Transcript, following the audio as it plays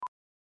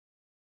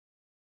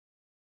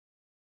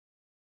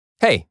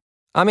Hey,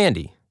 I'm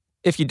Andy.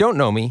 If you don't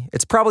know me,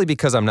 it's probably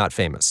because I'm not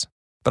famous.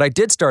 But I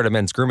did start a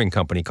men's grooming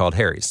company called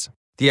Harry's.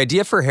 The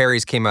idea for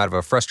Harry's came out of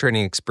a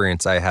frustrating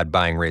experience I had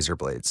buying razor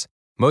blades.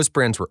 Most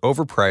brands were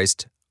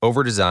overpriced,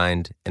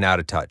 overdesigned, and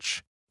out of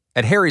touch.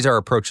 At Harry's, our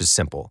approach is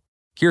simple.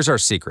 Here's our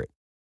secret.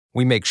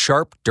 We make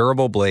sharp,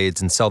 durable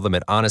blades and sell them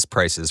at honest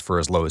prices for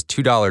as low as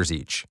 $2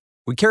 each.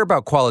 We care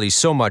about quality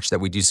so much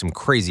that we do some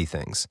crazy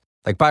things,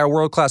 like buy a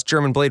world-class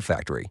German blade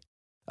factory.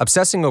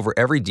 Obsessing over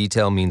every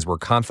detail means we're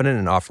confident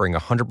in offering a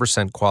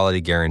 100% quality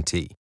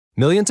guarantee.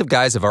 Millions of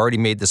guys have already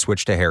made the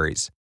switch to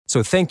Harry's,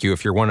 so thank you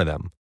if you're one of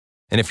them.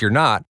 And if you're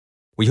not,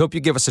 we hope you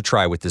give us a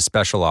try with this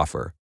special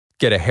offer.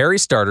 Get a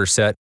Harry's starter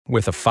set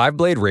with a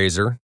 5-blade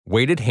razor,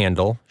 weighted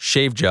handle,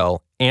 shave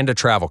gel, and a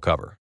travel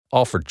cover,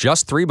 all for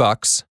just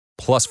 $3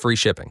 plus free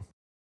shipping.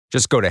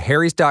 Just go to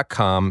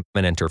harrys.com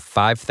and enter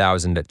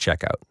 5000 at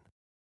checkout.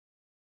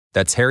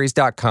 That's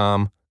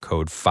harrys.com,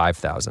 code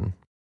 5000.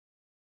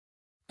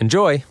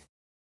 Enjoy.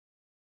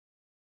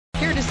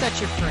 Here to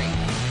set you free.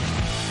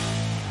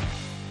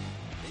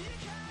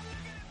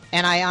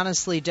 And I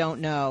honestly don't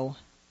know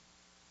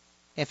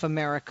if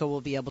America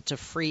will be able to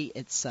free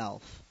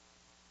itself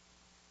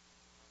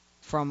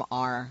from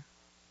our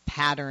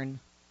pattern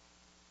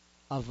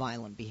of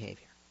violent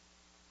behavior.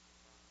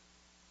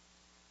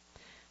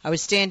 I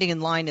was standing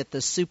in line at the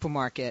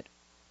supermarket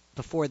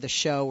before the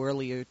show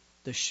earlier,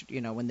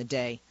 in the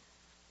day.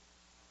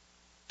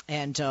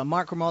 And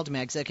Mark Grimaldi,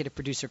 my executive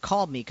producer,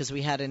 called me because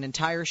we had an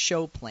entire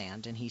show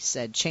planned, and he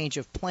said, change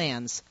of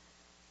plans,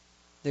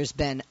 there's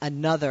been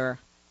another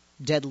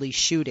deadly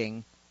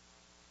shooting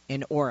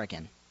in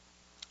Oregon.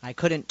 I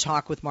couldn't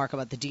talk with Mark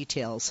about the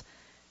details.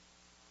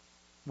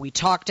 We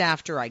talked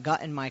after I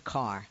got in my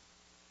car.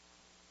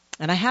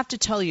 And I have to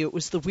tell you, it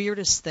was the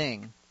weirdest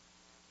thing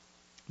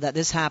that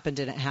this happened,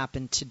 and it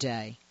happened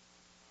today.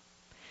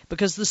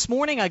 Because this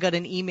morning I got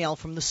an email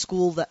from the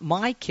school that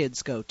my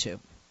kids go to.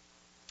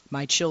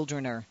 My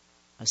children are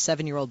a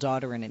 7-year-old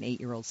daughter and an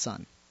 8-year-old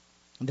son.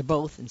 And they're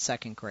both in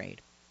second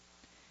grade.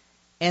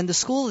 And the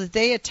school that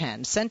they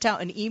attend sent out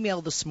an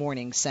email this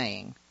morning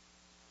saying,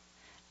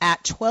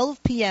 at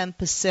 12 p.m.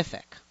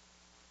 Pacific,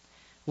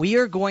 we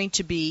are going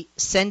to be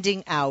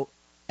sending out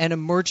an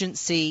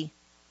emergency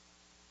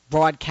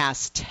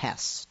broadcast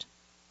test.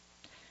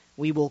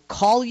 We will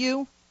call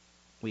you,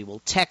 we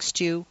will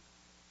text you,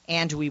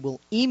 and we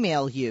will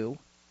email you,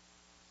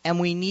 and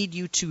we need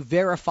you to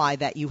verify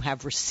that you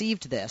have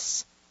received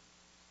this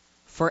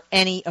for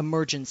any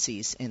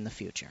emergencies in the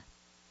future.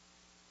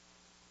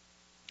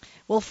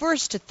 Well,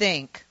 first to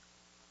think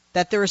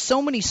that there are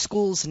so many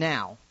schools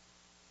now,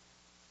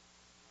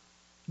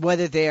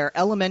 whether they're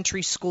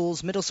elementary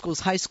schools, middle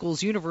schools, high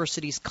schools,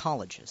 universities,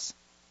 colleges,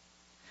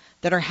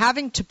 that are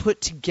having to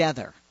put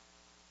together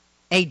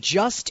a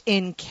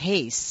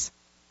just-in-case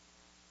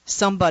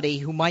somebody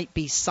who might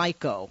be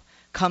psycho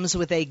comes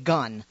with a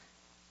gun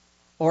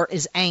or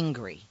is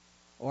angry,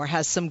 or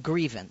has some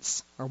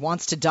grievance, or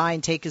wants to die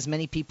and take as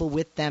many people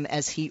with them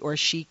as he or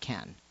she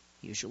can.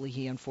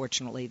 Usually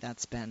unfortunately,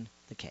 that's been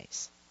the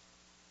case.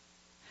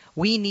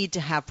 We need to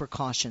have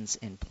precautions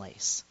in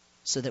place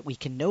so that we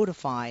can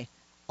notify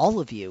all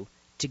of you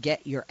to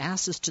get your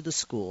asses to the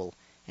school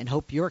and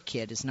hope your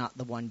kid is not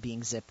the one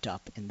being zipped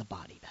up in the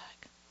body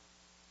bag.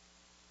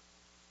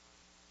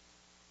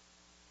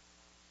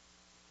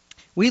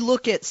 We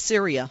look at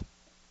Syria,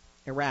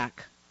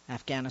 Iraq,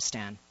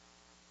 Afghanistan.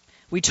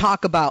 We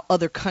talk about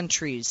other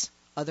countries,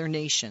 other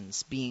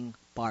nations being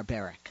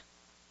barbaric.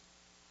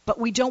 But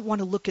we don't want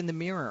to look in the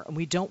mirror, and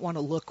we don't want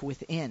to look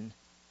within.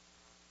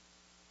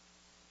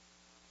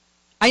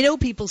 I know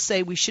people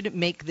say we shouldn't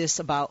make this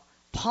about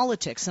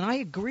politics, and I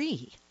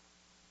agree.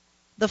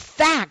 The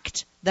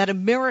fact that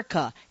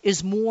America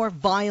is more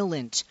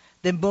violent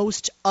than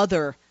most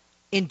other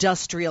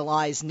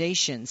industrialized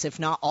nations, if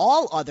not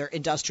all other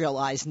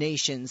industrialized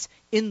nations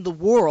in the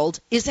world,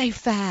 is a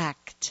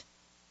fact.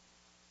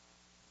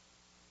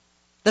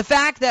 The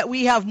fact that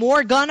we have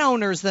more gun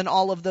owners than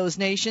all of those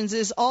nations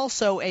is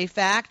also a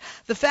fact.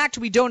 The fact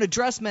we don't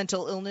address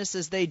mental illness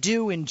as they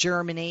do in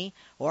Germany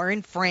or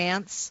in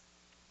France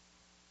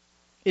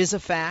is a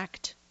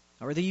fact,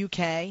 or the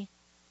UK.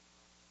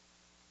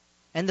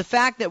 And the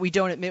fact that we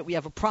don't admit we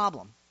have a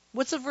problem.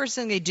 What's the first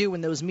thing they do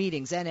in those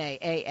meetings,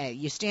 NAAA?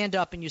 You stand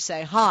up and you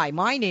say, hi,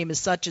 my name is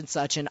such and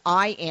such, and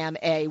I am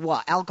a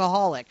what?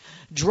 Alcoholic,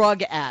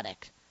 drug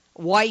addict,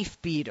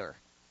 wife beater,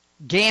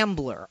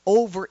 gambler,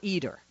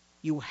 overeater.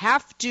 You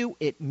have to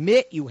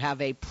admit you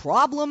have a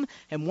problem,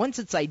 and once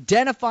it's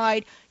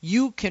identified,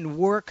 you can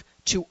work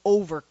to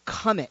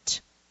overcome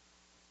it,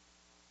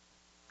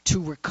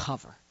 to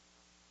recover.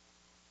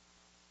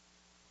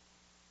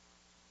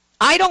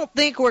 I don't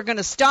think we're going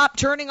to stop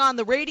turning on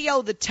the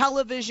radio, the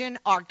television,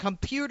 our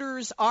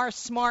computers, our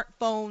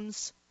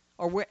smartphones,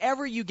 or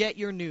wherever you get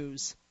your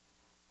news.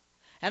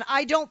 And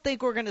I don't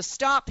think we're going to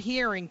stop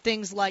hearing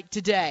things like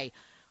today.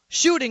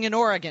 Shooting in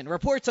Oregon,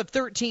 reports of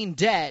 13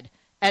 dead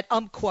at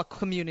Umpqua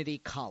Community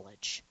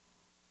College.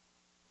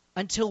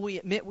 Until we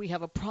admit we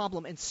have a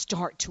problem and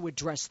start to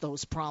address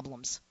those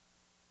problems.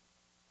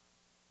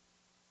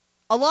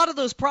 a lot of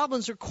those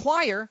problems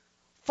require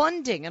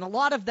funding, and a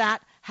lot of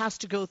that has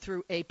to go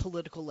through a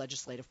political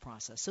legislative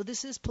process. So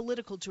this is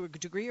political to a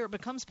degree, or it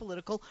becomes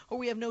political, or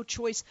we have no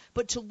choice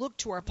but to look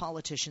to our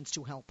politicians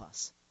to help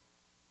us.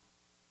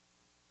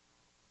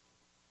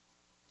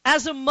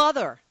 As a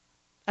mother,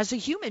 as a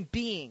human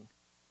being,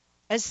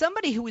 as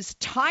somebody who is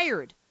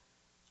tired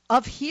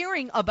of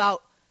hearing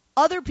about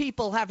other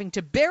people having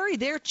to bury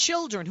their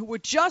children who were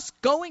just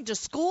going to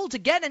school to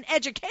get an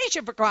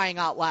education, for crying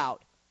out loud.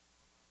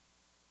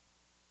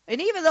 And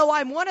even though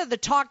I'm one of the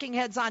talking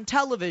heads on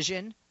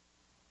television,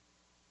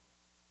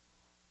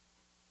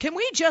 can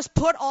we just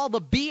put all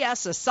the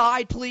BS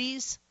aside,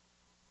 please?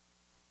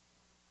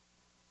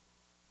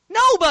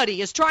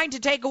 Nobody is trying to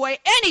take away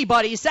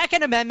anybody's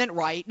Second Amendment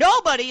right.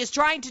 Nobody is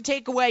trying to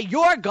take away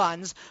your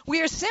guns.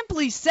 We are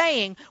simply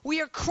saying,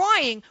 we are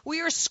crying,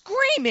 we are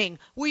screaming,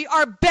 we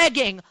are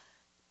begging.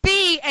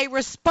 Be a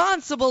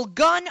responsible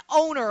gun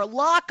owner.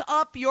 Lock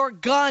up your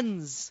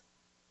guns.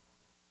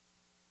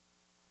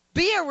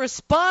 Be a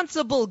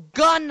responsible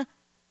gun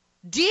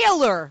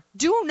dealer.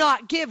 Do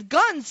not give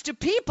guns to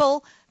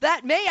people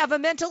that may have a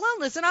mental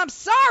illness. And I'm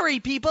sorry,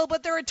 people,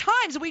 but there are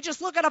times we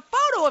just look at a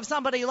photo of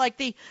somebody like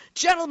the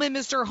gentleman,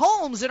 Mr.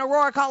 Holmes in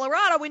Aurora,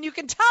 Colorado, and you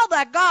can tell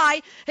that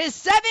guy is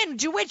 7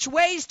 which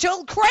ways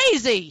till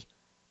crazy.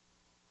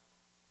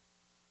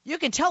 You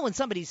can tell when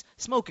somebody's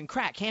smoking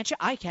crack, can't you?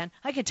 I can.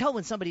 I can tell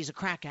when somebody's a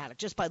crack addict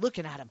just by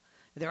looking at them.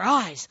 Their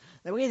eyes,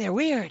 the way they're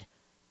weird.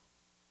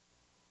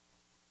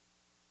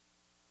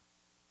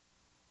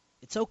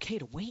 It's okay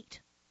to wait.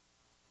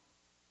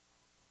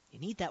 You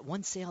need that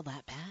one sale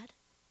that bad?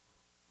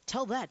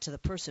 Tell that to the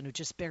person who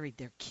just buried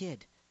their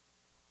kid.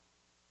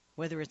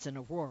 Whether it's in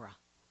Aurora,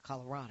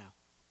 Colorado,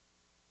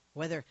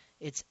 whether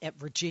it's at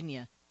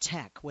Virginia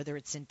Tech, whether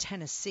it's in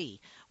Tennessee,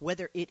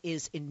 whether it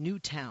is in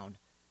Newtown,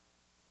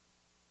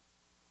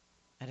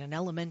 at an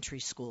elementary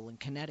school in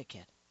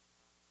Connecticut,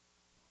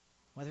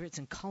 whether it's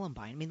in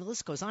Columbine. I mean, the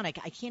list goes on. I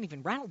can't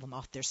even rattle them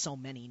off. There's so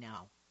many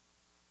now.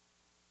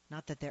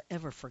 Not that they're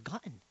ever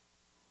forgotten,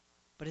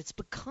 but it's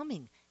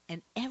becoming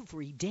an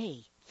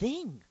everyday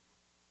thing.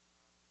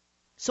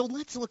 So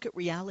let's look at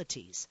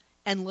realities,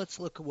 and let's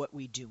look at what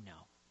we do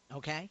know,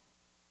 okay?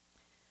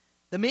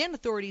 The man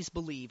authorities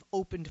believe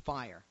opened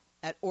fire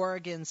at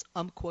Oregon's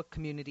Umpqua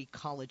Community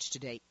College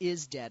today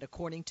is dead,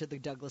 according to the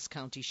Douglas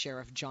County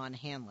Sheriff John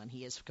Hanlon.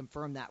 He has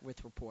confirmed that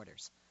with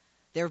reporters.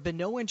 There have been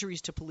no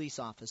injuries to police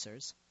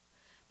officers.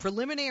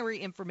 Preliminary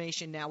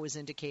information now is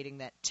indicating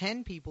that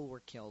 10 people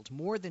were killed,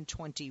 more than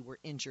 20 were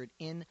injured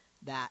in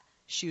that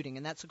shooting,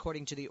 and that's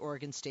according to the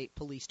Oregon State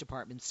Police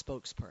Department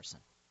spokesperson.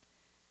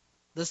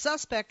 The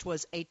suspect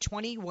was a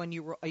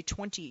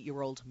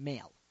 20-year-old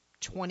male,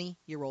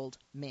 20-year-old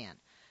man,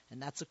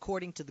 and that's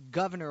according to the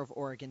governor of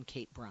Oregon,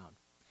 Kate Brown.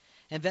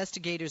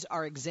 Investigators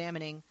are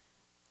examining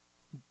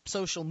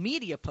social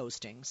media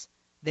postings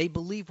they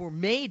believe were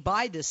made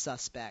by this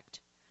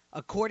suspect,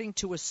 according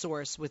to a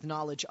source with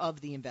knowledge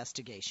of the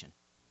investigation.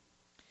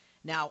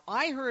 Now,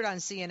 I heard on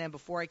CNN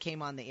before I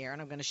came on the air,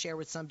 and I'm going to share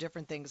with some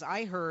different things,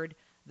 I heard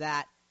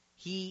that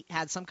he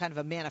had some kind of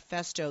a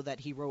manifesto that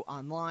he wrote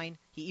online.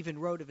 He even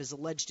wrote of his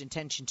alleged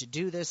intention to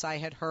do this, I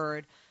had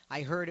heard.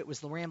 I heard it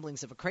was the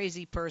ramblings of a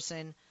crazy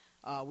person.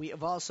 We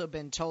have also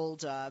been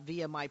told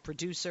via my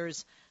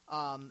producers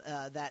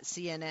that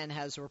CNN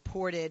has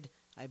reported,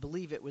 I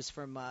believe it was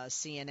from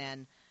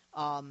CNN,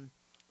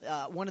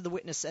 one of the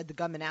witnesses said the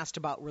gunman asked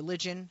about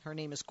religion. Her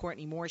name is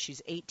Courtney Moore.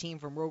 She's 18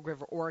 from Rogue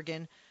River,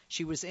 Oregon.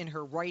 She was in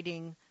her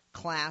writing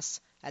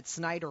class at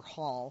Snyder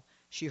Hall.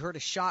 She heard a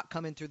shot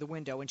come in through the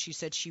window, and she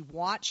said she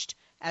watched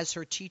as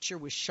her teacher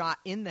was shot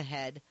in the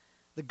head.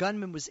 The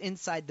gunman was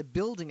inside the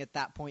building at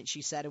that point,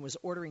 she said, and was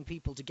ordering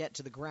people to get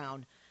to the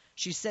ground.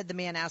 She said the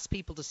man asked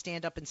people to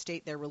stand up and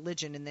state their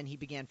religion, and then he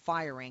began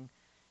firing.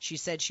 She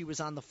said she was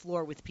on the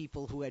floor with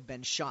people who had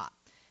been shot.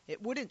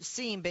 It wouldn't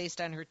seem, based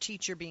on her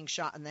teacher being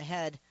shot in the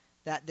head,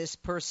 that this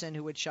person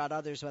who had shot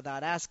others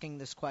without asking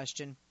this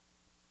question,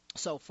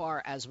 so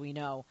far as we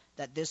know,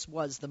 that this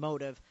was the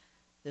motive.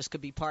 This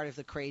could be part of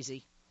the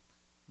crazy.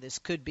 This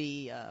could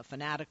be a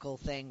fanatical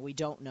thing. We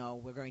don't know.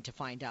 We're going to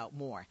find out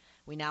more.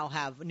 We now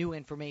have new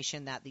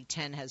information that the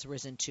 10 has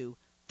risen to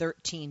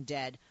 13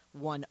 dead.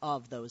 One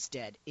of those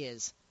dead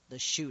is the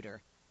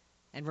shooter.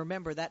 And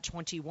remember, that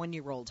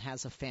 21-year-old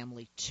has a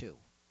family too.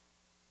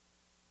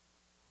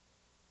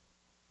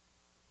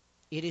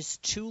 It is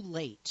too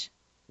late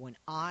when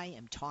I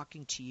am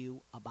talking to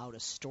you about a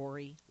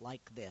story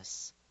like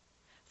this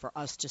for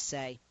us to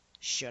say,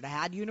 should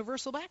have had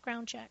universal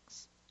background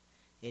checks.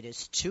 It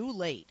is too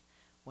late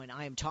when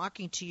I am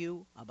talking to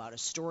you about a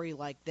story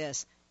like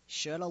this,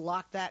 should have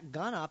locked that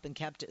gun up and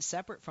kept it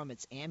separate from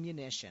its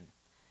ammunition.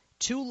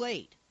 Too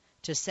late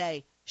to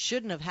say,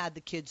 shouldn't have had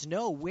the kids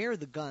know where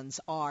the guns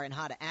are and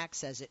how to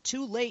access it.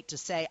 Too late to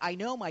say, I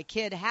know my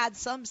kid had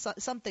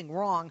something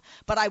wrong,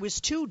 but I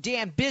was too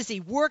damn busy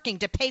working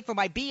to pay for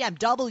my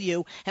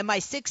BMW and my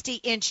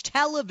 60-inch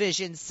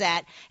television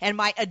set and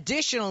my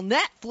additional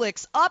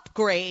Netflix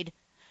upgrade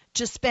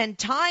to spend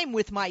time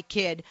with my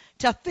kid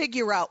to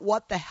figure out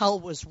what the hell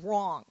was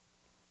wrong.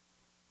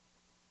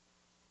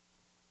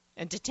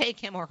 and to take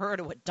him or her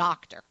to a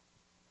doctor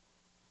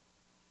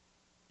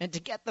and to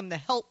get them the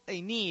help they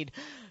need.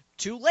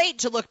 Too late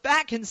to look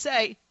back and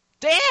say,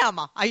 damn,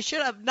 I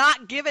should have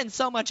not given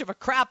so much of a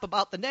crap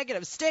about the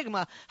negative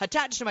stigma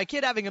attached to my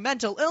kid having a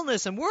mental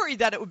illness and worried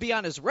that it would be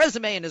on his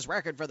resume and his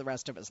record for the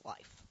rest of his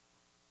life.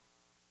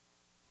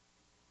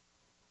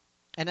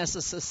 And as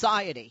a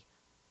society,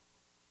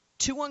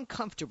 too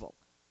uncomfortable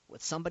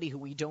with somebody who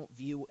we don't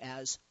view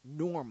as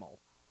normal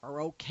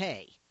or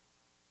okay.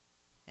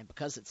 And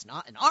because it's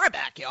not in our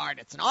backyard,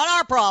 it's not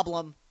our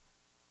problem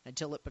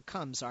until it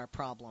becomes our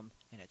problem.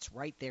 And it's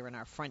right there in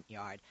our front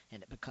yard,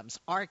 and it becomes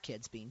our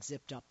kids being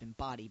zipped up in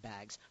body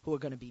bags who are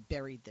going to be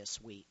buried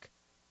this week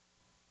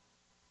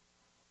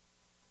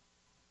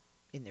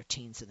in their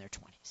teens and their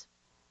 20s.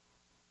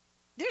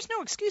 There's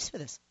no excuse for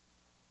this.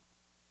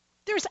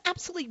 There's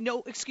absolutely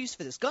no excuse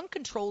for this. Gun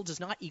control does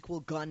not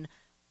equal gun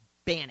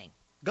banning.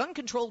 Gun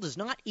control does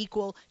not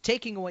equal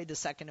taking away the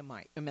Second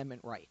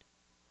Amendment right.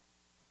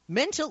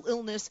 Mental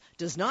illness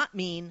does not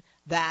mean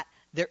that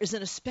there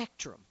isn't a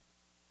spectrum,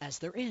 as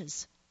there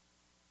is.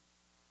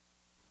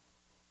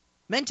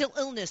 Mental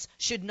illness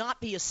should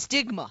not be a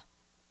stigma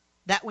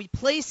that we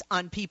place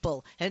on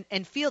people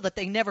and feel that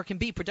they never can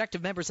be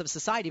productive members of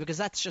society, because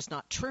that's just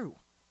not true.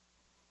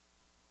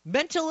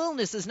 Mental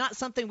illness is not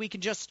something we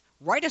can just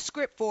write a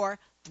script for,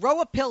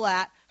 throw a pill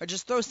at, or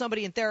just throw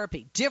somebody in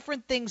therapy.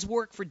 Different things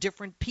work for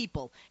different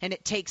people, and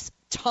it takes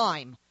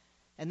time.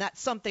 And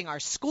that's something our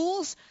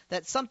schools,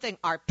 that's something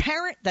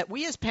that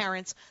we as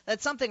parents,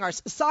 that's something our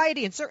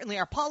society and certainly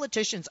our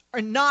politicians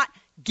are not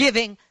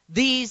giving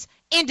these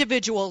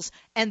individuals.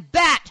 And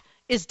that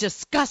is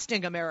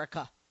disgusting,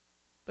 America.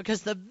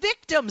 Because the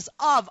victims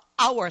of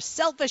our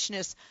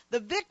selfishness, the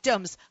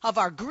victims of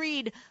our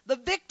greed, the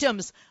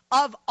victims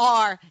of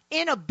our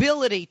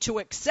inability to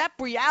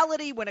accept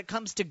reality when it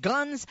comes to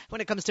guns,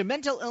 when it comes to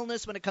mental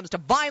illness, when it comes to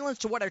violence,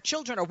 to what our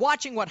children are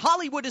watching, what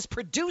Hollywood is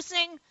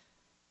producing,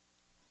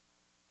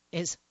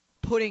 is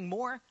putting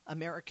more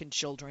American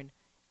children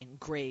in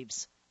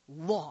graves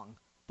long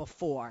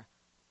before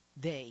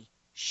they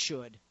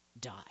should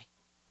die.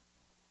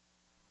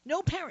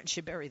 No parent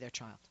should bury their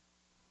child.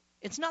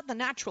 It's not the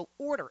natural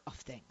order of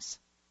things.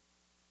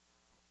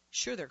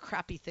 Sure, there are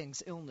crappy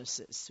things,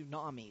 illnesses,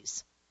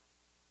 tsunamis.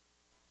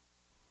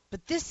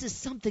 But this is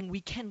something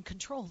we can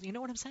control. You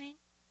know what I'm saying?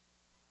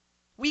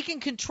 We can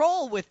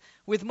control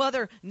with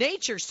Mother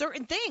Nature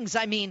certain things.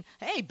 I mean,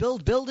 hey,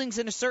 build buildings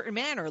in a certain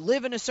manner,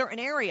 live in a certain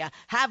area,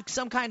 have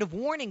some kind of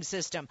warning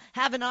system,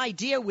 have an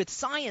idea with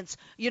science,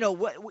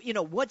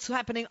 what's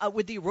happening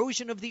with the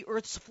erosion of the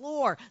Earth's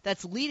floor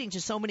that's leading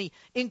to so many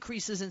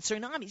increases in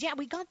tsunamis. Yeah,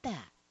 we got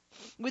that.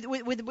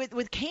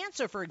 With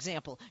cancer, for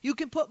example, you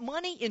can put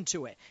money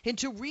into it,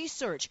 into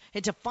research,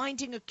 into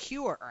finding a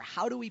cure, or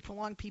how do we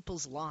prolong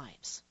people's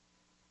lives?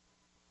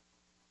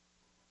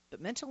 But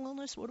mental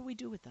illness, what do we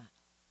do with that?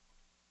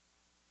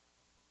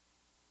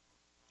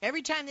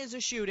 Every time there's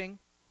a shooting,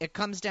 it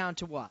comes down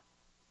to what?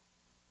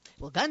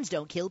 Well, guns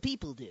don't kill,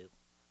 people do.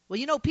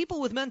 Well,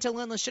 people with mental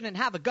illness shouldn't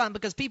have a gun,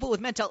 because people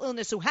with mental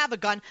illness who have a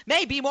gun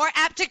may be more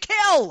apt to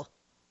kill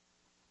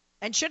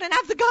and shouldn't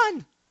have the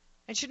gun.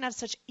 And shouldn't have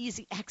such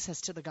easy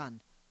access to the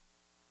gun.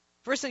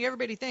 First thing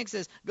everybody thinks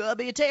is, gonna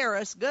be a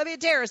terrorist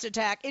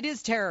attack. It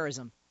is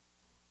terrorism.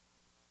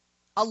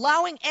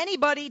 Allowing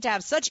anybody to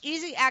have such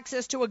easy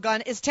access to a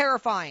gun is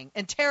terrifying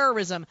and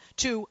terrorism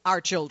to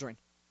our children.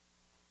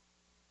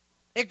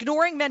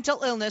 Ignoring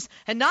mental illness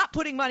and not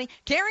putting money,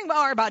 caring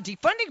more about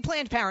defunding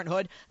Planned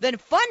Parenthood than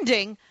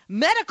funding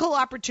medical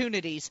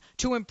opportunities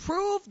to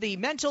improve the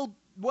mental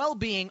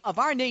well-being of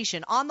our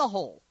nation on the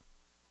whole,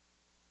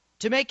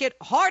 to make it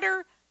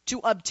harder to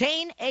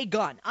obtain a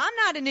gun. I'm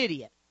not an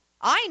idiot.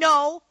 I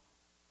know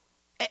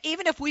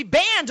even if we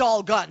banned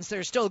all guns,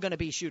 there's still going to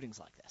be shootings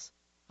like this.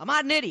 I'm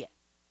not an idiot,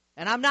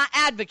 and I'm not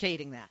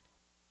advocating that.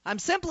 I'm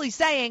simply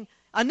saying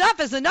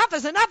enough is enough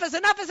is enough is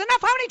enough is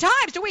enough. How many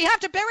times do we have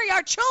to bury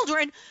our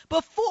children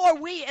before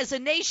we as a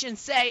nation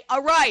say,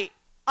 all right,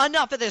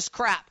 enough of this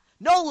crap?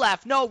 No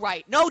left, no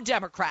right, no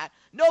Democrat,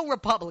 no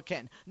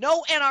Republican,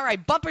 no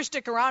NRA bumper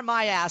sticker on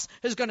my ass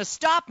is going to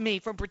stop me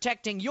from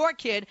protecting your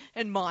kid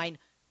and mine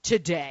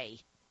today.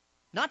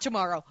 Not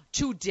tomorrow,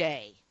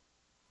 today.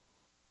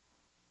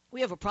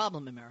 We have a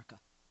problem, America.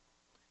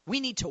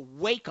 We need to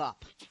wake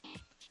up.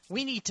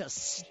 We need to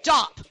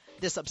stop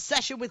this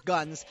obsession with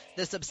guns,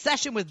 this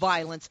obsession with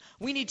violence.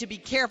 We need to be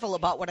careful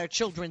about what our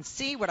children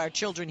see, what our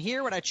children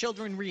hear, what our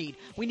children read.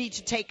 We need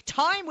to take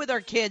time with our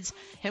kids,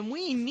 and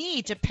we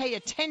need to pay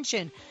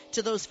attention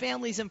to those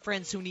families and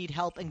friends who need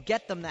help and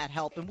get them that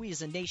help. And we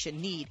as a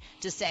nation need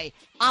to say,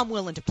 I'm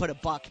willing to put a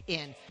buck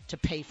in to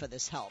pay for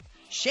this help.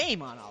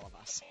 Shame on all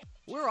of us.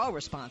 We're all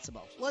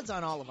responsible. Blood's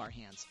on all of our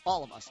hands.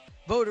 All of us.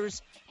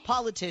 Voters,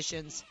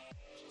 politicians,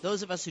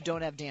 those of us who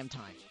don't have damn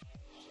time.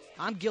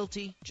 I'm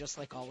guilty, just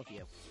like all of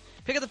you.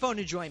 Pick up the phone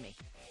and join me.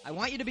 I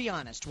want you to be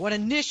honest. What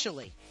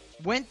initially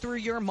went through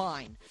your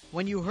mind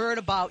when you heard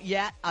about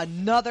yet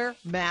another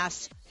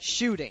mass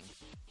shooting?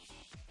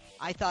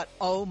 I thought,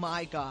 oh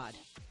my God.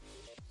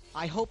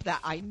 I hope that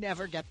I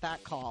never get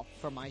that call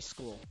from my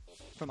school,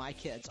 from my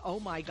kids. Oh,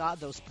 my God,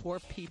 those poor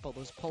people,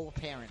 those poor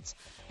parents.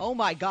 Oh,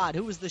 my God,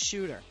 who was the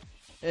shooter?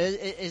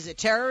 Is it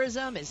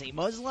terrorism? Is he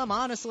Muslim?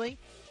 Honestly.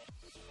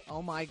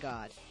 Oh, my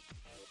God.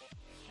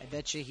 I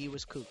bet you he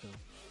was cuckoo.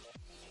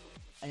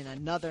 And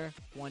another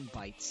one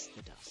bites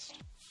the dust.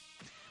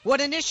 What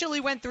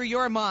initially went through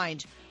your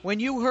mind when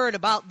you heard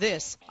about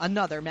this,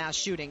 another mass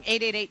shooting?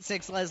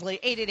 888-6-LESLIE,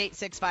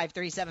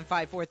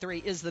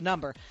 888-653-7543 is the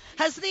number.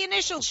 Has the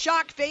initial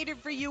shock faded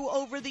for you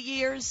over the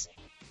years?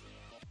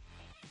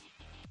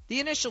 The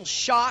initial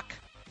shock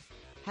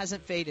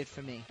hasn't faded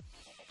for me,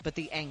 but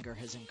the anger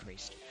has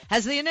increased.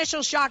 Has the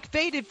initial shock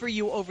faded for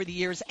you over the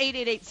years?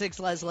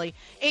 888-6-LESLIE,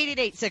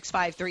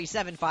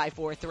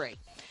 888-653-7543.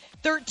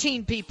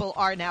 13 people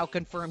are now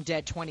confirmed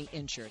dead, 20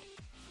 injured.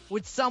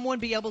 Would someone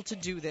be able to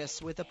do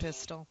this with a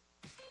pistol?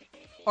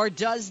 Or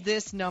does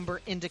this number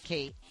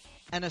indicate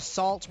an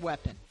assault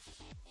weapon?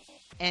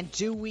 And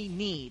do we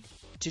need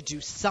to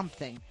do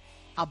something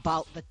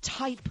about the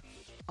type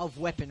of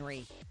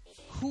weaponry?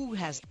 Who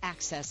has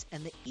access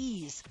and the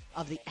ease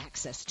of the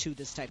access to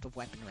this type of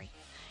weaponry?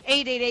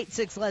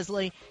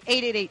 888-6-LESLIE,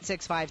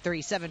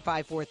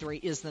 888-653-7543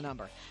 is the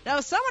number. Now,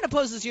 if someone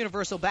opposes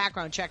universal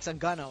background checks on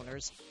gun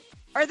owners,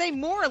 are they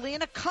morally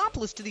an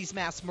accomplice to these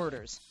mass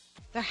murders?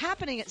 They're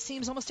happening, it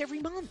seems, almost every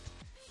month.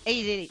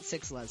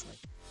 888-6-LESLIE.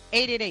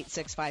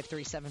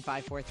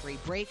 888-653-7543.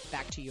 Break.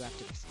 Back to you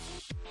after this.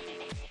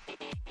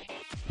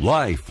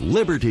 Life,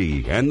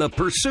 liberty, and the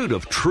pursuit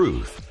of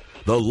truth.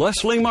 The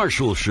Leslie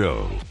Marshall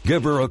Show.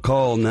 Give her a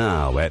call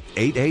now at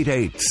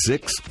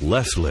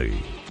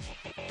 888-6-LESLIE.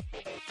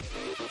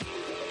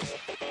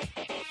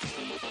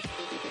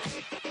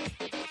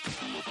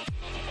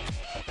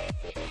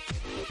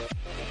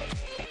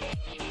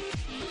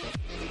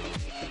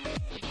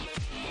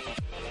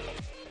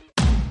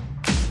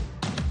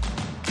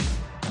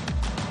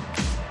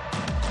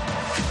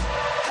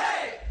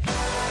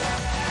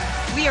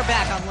 We are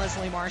back on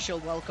Leslie Marshall.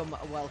 Welcome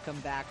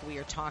back. We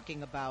are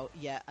talking about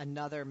yet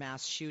another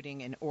mass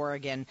shooting in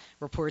Oregon.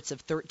 Reports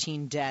of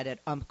 13 dead at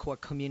Umpqua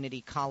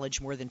Community College,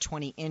 more than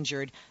 20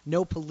 injured.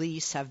 No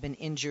police have been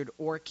injured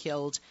or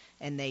killed,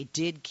 and they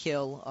did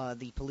kill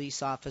the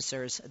police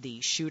officers.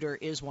 The shooter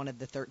is one of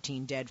the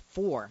 13 dead.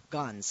 4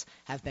 guns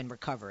have been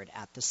recovered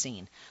at the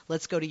scene.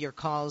 Let's go to your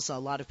calls. A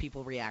lot of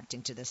people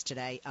reacting to this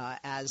today,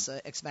 as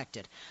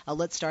expected.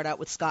 Let's start out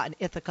with Scott in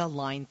Ithaca,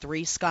 line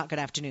 3. Scott, good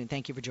afternoon.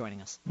 Thank you for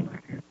joining us.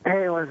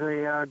 Hey,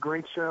 Leslie,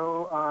 great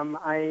show.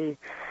 I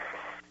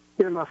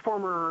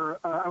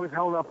was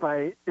held up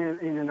in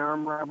an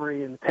armed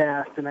robbery in the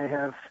past, and I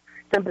have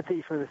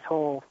empathy for this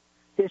whole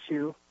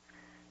issue.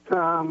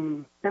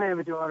 And I have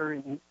a daughter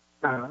in,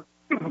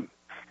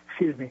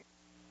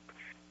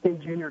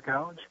 in junior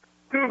college.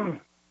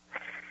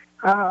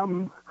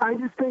 I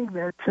just think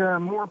that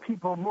more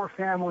people, more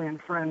family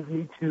and friends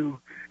need to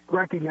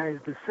recognize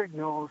the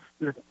signals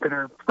that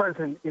are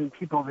present in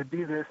people that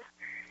do this.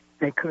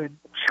 They could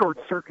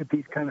short-circuit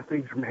these kind of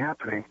things from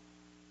happening.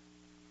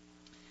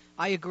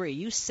 I agree.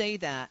 You say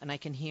that, and I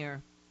can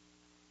hear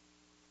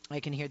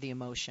the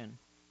emotion,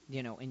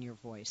 in your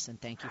voice. And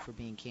thank you for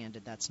being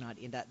candid. That's not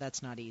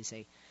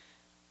easy.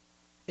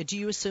 Do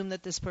you assume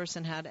that this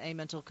person had a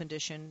mental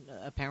condition?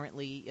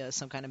 Apparently,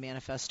 some kind of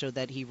manifesto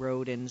that he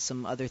wrote, and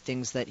some other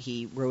things that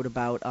he wrote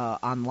about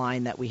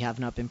online that we have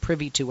not been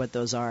privy to what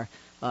those are,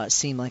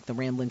 seem like the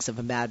ramblings of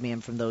a madman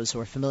from those who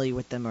are familiar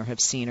with them or have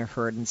seen or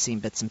heard and seen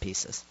bits and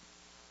pieces.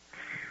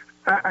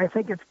 I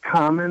think it's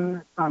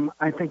common.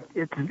 I think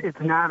it's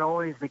not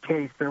always the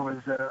case. There was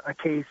a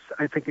case,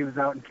 I think it was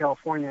out in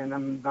California, and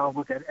I'm involved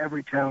with that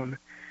Everytown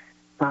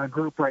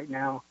group right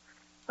now.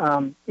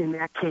 In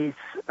that case,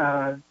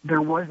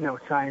 there was no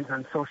signs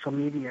on social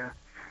media,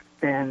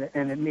 and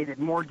it made it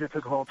more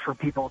difficult for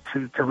people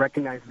to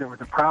recognize there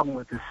was a problem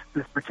with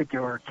this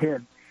particular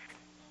kid.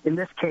 In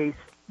this case,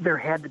 there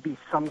had to be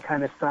some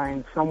kind of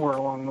sign somewhere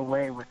along the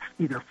way with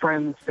either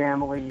friends,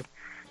 family,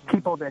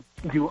 people that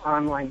do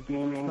online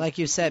gaming. Like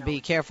you said,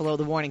 be careful of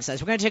the warning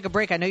signs. We're going to take a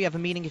break. I know you have a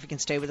meeting. If you can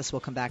stay with us, we'll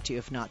come back to you.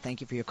 If not,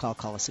 thank you for your call.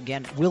 Call us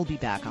again. We'll be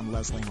back on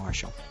Leslie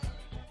Marshall.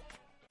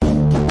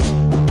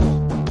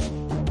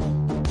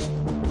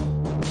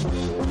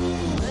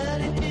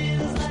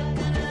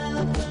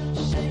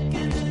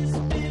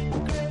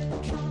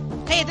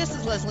 Hey, this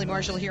is Leslie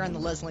Marshall here on the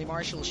Leslie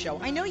Marshall Show.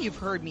 I know you've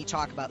heard me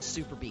talk about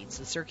Super Beets,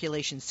 the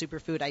circulation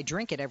superfood. I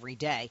drink it every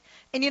day.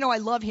 And, I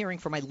love hearing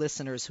from my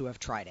listeners who have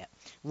tried it.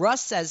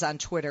 Russ says on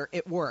Twitter,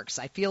 it works.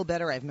 I feel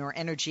better. I have more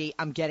energy.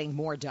 I'm getting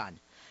more done.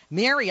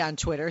 Mary on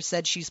Twitter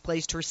said she's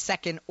placed her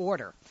second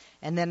order.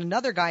 And then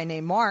another guy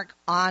named Mark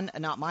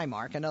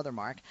another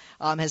Mark,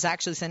 has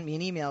actually sent me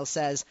an email,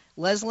 says,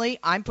 Leslie,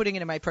 I'm putting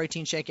it in my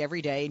protein shake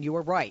every day, and you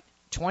were right.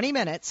 20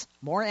 minutes,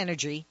 more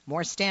energy,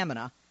 more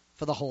stamina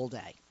for the whole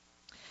day.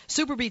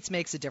 Super Beets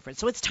makes a difference.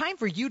 So it's time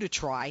for you to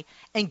try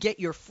and get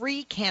your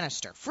free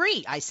canister.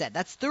 Free, I said.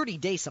 That's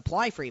 30-day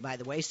supply free, by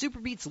the way. Super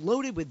Beets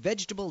loaded with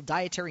vegetable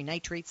dietary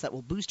nitrates that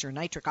will boost your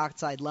nitric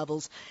oxide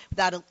levels.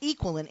 That'll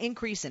equal an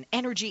increase in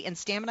energy and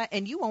stamina,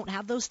 and you won't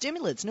have those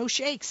stimulants. No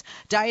shakes.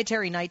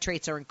 Dietary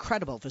nitrates are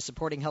incredible for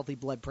supporting healthy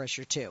blood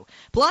pressure, too.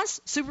 Plus,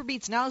 Super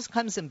Beets now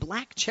comes in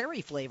black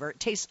cherry flavor. It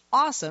tastes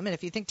awesome, and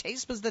if you think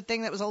taste was the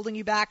thing that was holding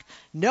you back,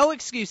 no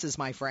excuses,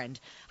 my friend.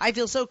 I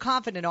feel so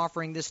confident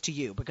offering this to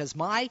you because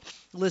my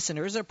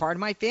listeners are part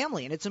of my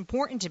family, and it's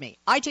important to me.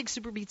 I take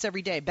Super Beets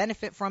every day,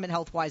 benefit from it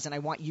health-wise, and I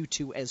want you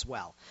to as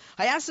well.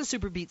 I asked the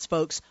Super Beets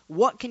folks,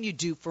 what can you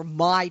do for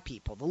my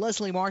people, the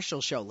Leslie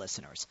Marshall Show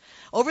listeners?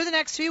 Over the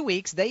next few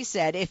weeks, they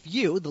said if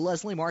you, the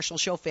Leslie Marshall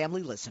Show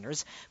family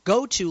listeners,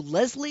 go to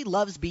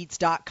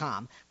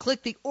leslielovesbeets.com,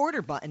 click the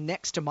order button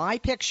next to my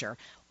picture,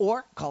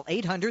 or call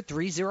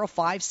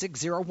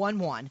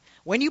 800-305-6011.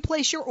 When you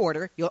place your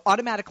order, you'll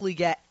automatically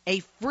get a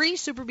free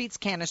Super Beets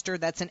canister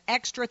that's an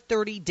extra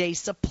 30-day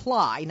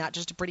supply, not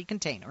just a pretty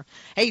container,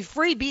 a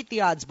free Beat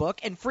the Odds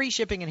book, and free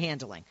shipping and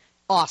handling.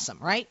 Awesome,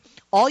 right?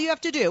 All you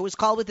have to do is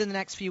call within the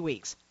next few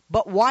weeks.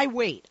 But why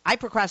wait? I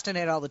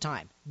procrastinate all the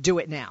time. Do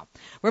it now.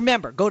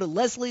 Remember, go to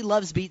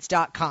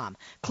leslielovesbeets.com.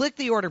 Click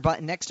the order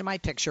button next to my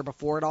picture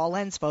before it all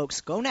ends,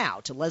 folks. Go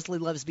now to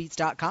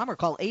leslielovesbeets.com or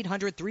call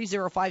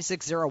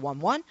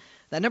 800-305-6011.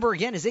 That number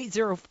again is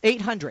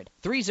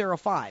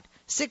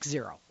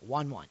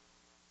 800-305-6011.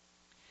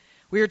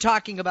 We are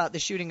talking about the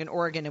shooting in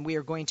Oregon, and we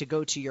are going to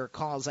go to your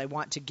calls. I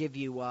want to give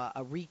you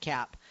a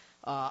recap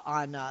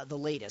on the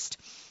latest.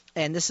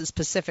 And this is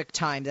Pacific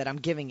time that I'm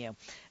giving you.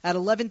 At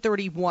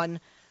 11:31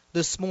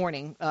 this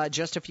morning,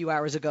 just a few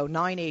hours ago,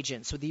 9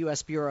 agents with the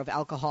U.S. Bureau of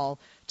Alcohol,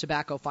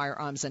 Tobacco,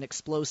 Firearms, and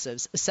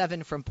Explosives,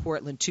 7 from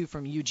Portland, 2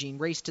 from Eugene,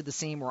 raced to the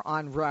scene, were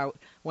en route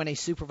when a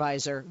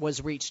supervisor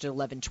was reached at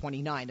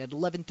 11:29. At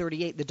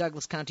 11:38, the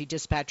Douglas County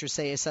dispatchers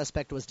say a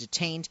suspect was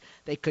detained.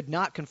 They could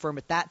not confirm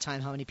at that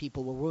time how many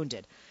people were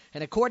wounded.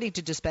 And according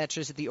to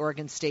dispatchers at the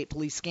Oregon State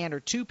Police scanner,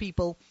 2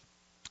 people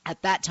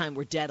at that time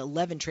were dead,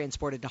 11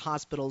 transported to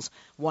hospitals,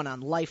 1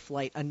 on life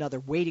flight, another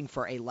waiting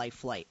for a life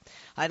flight.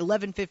 At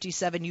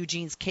 11:57,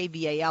 Eugene's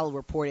KVAL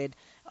reported,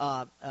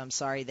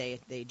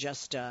 they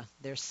just,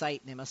 their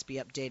site, they must be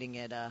updating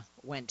it,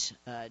 went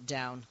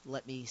down.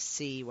 Let me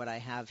see what I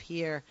have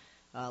here.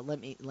 Let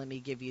me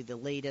give you the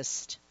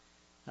latest.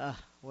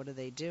 What are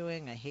they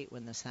doing? I hate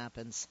when this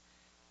happens.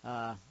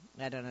 I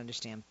don't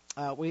understand.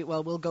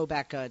 We'll go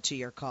back to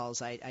your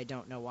calls. I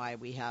don't know why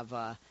we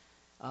have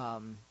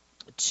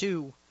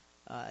 2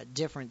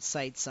 different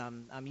sites.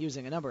 I'm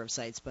using a number of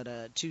sites,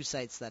 but 2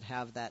 sites that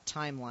have that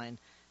timeline.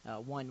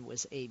 One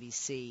was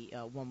ABC.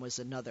 One was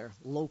another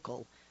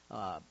local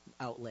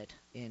outlet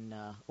in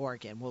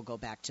Oregon. We'll go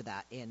back to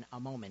that in a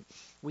moment.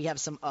 We have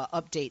some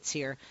updates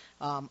here.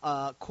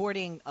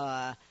 According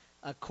to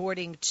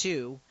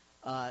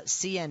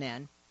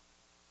CNN,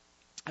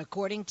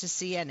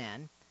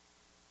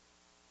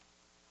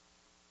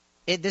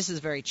 this is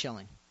very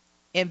chilling.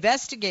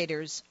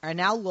 Investigators are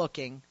now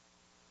looking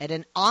at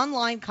an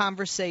online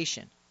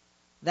conversation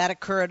that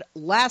occurred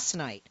last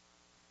night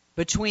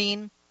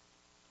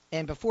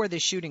before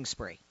this shooting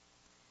spree,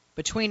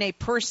 between a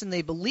person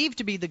they believe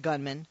to be the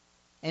gunman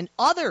and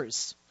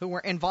others who were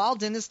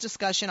involved in this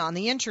discussion on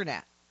the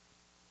internet.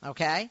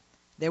 Okay?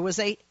 There was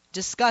a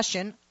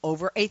discussion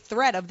over a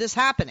threat of this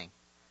happening.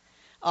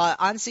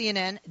 On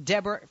CNN,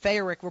 Deborah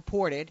Fayerick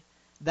reported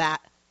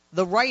that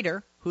the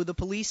writer, who the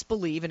police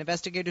believe and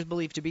investigators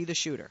believe to be the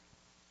shooter,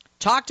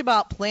 talked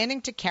about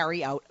planning to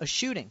carry out a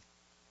shooting.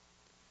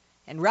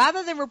 And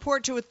rather than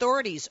report to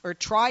authorities or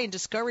try and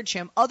discourage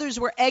him, others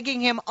were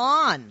egging him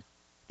on.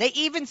 They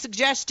even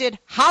suggested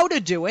how to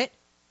do it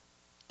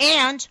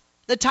and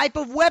the type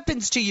of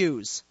weapons to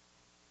use.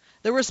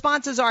 The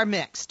responses are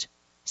mixed.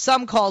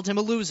 Some called him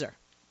a loser.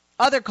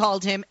 Others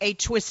called him a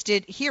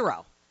twisted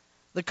hero.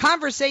 The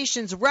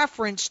conversations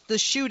referenced the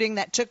shooting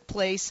that took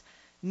place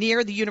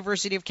near the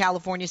University of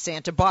California,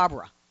 Santa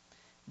Barbara.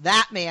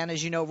 That man,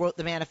 as you know, wrote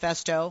the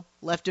manifesto,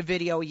 left a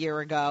video a year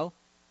ago.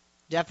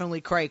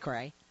 Definitely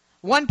cray-cray.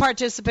 One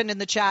participant in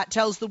the chat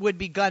tells the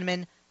would-be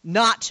gunman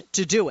not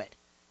to do it.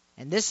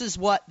 And this is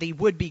what the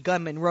would-be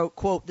gunman wrote,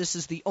 quote, "This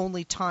is the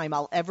only time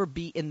I'll ever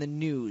be in the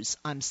news.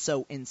 I'm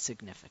so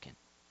insignificant."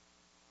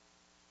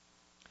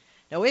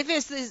 Now, if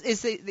this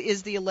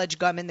is the alleged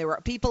gunman, there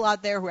are people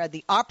out there who had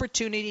the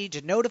opportunity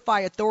to notify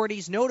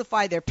authorities,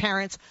 notify their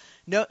parents,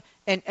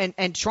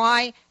 and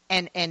try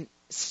and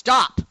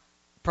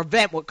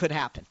prevent what could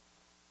happen.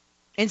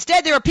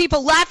 Instead, there are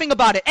people laughing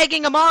about it,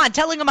 egging him on,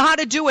 telling him how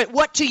to do it,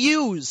 what to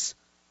use,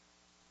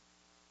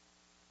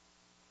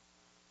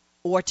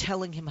 or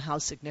telling him how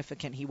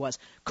significant he was.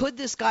 Could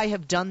this guy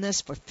have done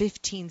this for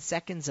 15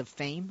 seconds of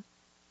fame?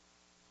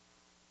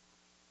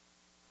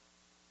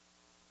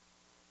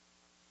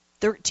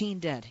 13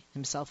 dead,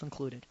 himself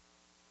included.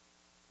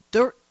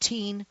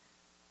 13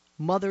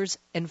 mothers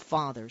and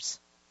fathers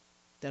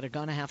that are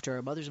going to have to,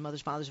 or mothers and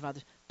mothers, fathers and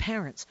fathers,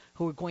 parents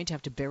who are going to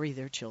have to bury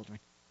their children.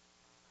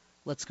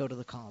 Let's go to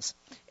the calls.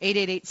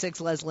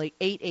 888-6-LESLIE,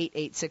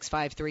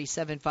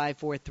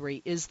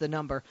 888-653-7543 is the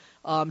number.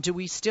 Do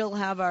we still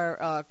have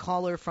our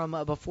caller from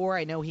before?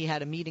 I know he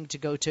had a meeting to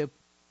go to.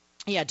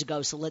 He had to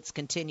go, so let's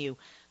continue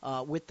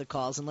with the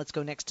calls. And let's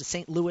go next to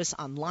St. Louis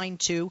on line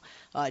 2.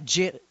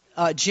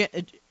 George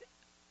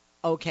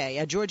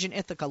in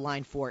Ithaca,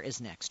 line 4 is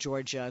next.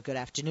 George, good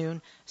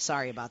afternoon.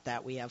 Sorry about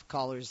that. We have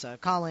callers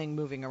calling,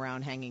 moving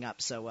around, hanging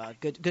up. So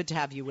good to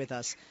have you with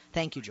us.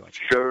 Thank you,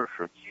 George. Sure.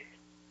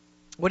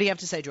 What do you have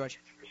to say, George?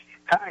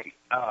 Hi.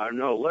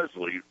 No,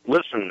 Leslie,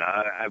 listen,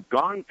 I've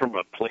gone from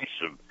a place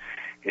of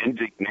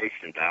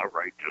indignation to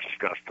outright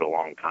disgust a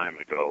long time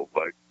ago,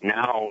 but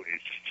now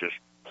it's just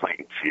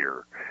plain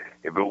fear.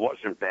 If it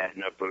wasn't bad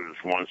enough, it was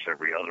once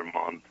every other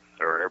month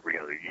or every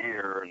other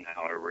year, and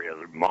now every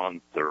other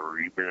month or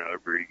even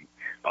every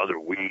other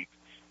week.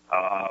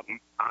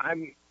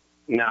 I'm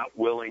not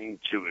willing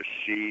to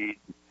accede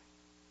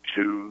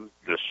to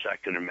the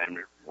Second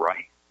Amendment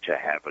right to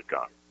have a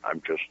gun.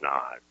 I'm just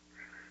not.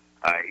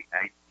 I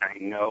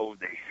know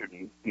they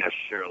shouldn't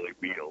necessarily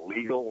be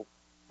illegal,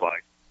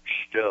 but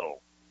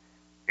still,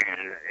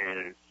 in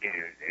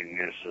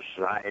a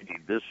society,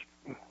 this,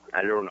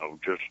 I don't know,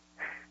 just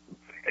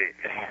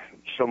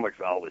so much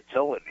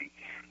volatility,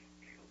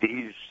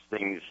 these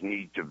things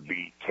need to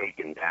be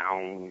taken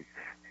down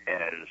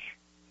as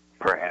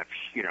perhaps,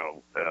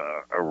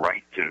 a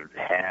right to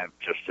have,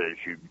 just as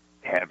you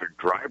have a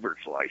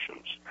driver's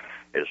license,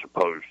 as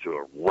opposed to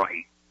a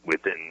right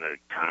within the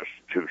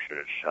Constitution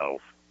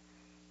itself.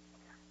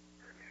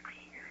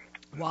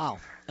 Wow.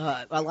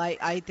 Well,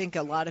 I think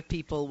a lot of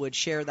people would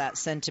share that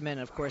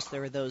sentiment. Of course,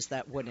 there are those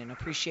that wouldn't.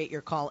 Appreciate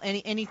your call.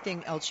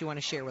 Anything else you want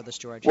to share with us,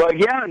 George? Well,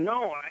 yeah,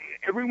 no.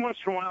 Every once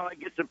in a while I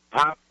get to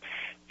pop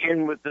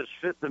in with this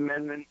Fifth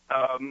Amendment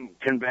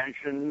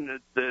convention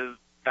that the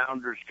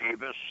founders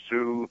gave us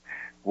to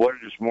what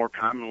is more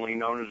commonly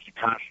known as the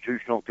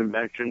Constitutional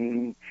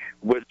Convention,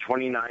 with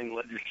 29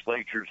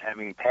 legislatures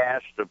having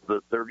passed of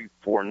the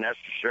 34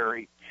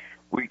 necessary.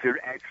 We could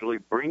actually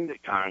bring to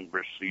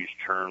Congress these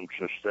terms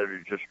instead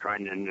of just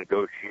trying to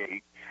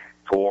negotiate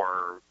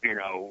for,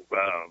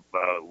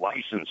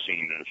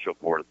 licensing and so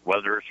forth,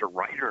 whether it's a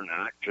right or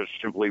not, just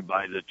simply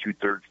by the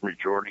 2/3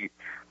 majority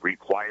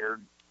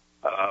required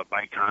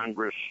by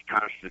Congress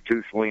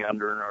constitutionally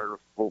under an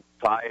Article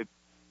 5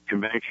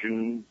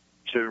 convention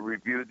to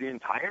review the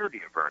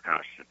entirety of our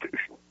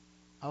Constitution.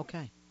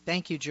 Okay.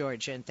 Thank you,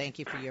 George, and thank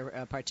you for your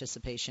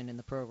participation in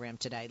the program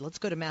today. Let's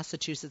go to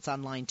Massachusetts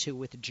on line 2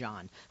 with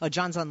John.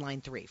 John's on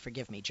line 3.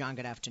 Forgive me. John,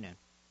 good afternoon.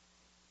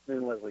 Good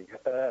afternoon, Leslie.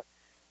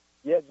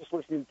 Just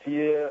listening to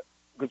you.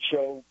 Good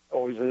show,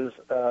 always is.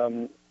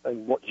 And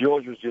what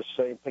George was just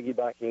saying,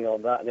 piggybacking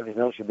on that and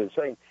everything else you've been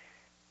saying,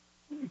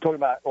 talking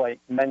about,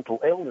 mental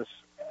illness,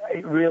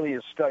 it really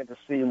is starting to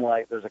seem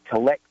like there's a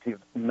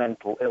collective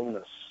mental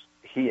illness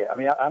here. I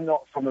mean, I'm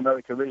not from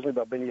America originally,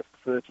 but I've been here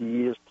for 30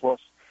 years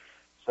plus.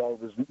 So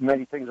there's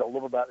many things I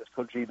love about this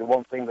country. The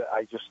one thing that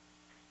I just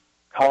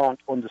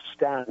can't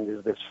understand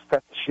is this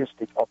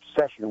fetishistic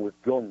obsession with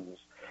guns.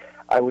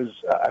 I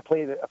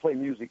play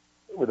music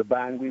with a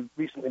band. We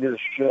recently did a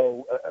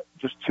show,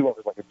 just two of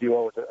us, like a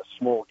duo at a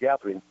small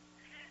gathering.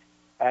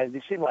 And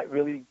they seemed like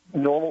really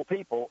normal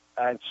people.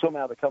 And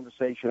somehow the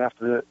conversation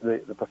after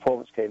the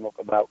performance came up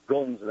about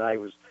guns, and I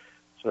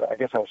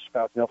guess I was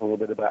spouting off a little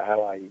bit about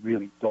how I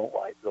really don't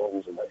like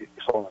guns and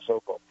so on and so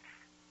forth.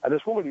 And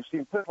this woman who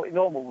seemed perfectly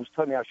normal was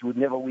telling me how she would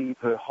never leave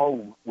her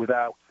home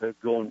without her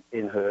gun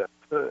in her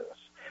purse.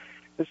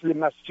 This is in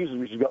Massachusetts,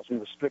 which has got some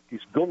of the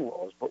strictest gun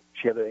laws, but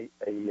she had a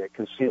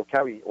concealed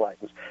carry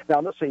license. Now,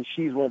 I'm not saying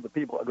she's one of the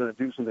people that are going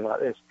to do something like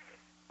this,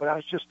 but I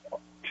was just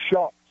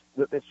shocked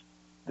that this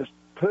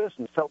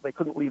person felt they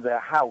couldn't leave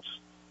their house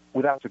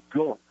without a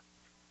gun.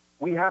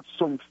 We have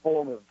some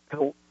form of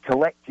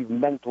collective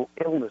mental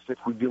illness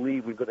if we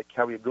believe we've got to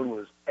carry a gun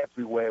with us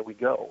everywhere we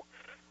go.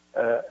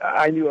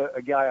 I knew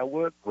a guy I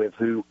worked with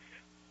who,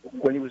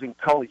 when he was in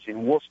college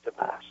in Worcester,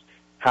 Mass.,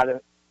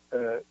 had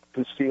a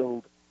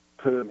concealed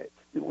permit,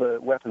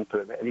 weapon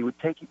permit, and he would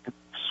take it to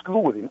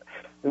school with him.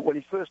 And when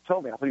he first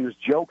told me, I thought he was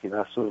joking.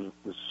 I sort of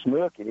was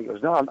smirking. He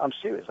goes, "No, I'm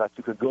serious. I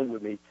took a gun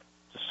with me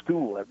to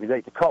school every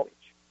day, to college."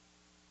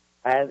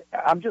 And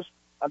I'm just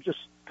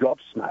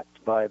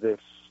gobsmacked by this.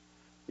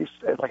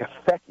 It's like a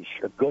fetish,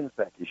 a gun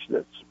fetish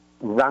that's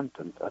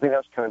rampant. I think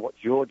that's kind of what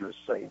George was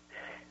saying.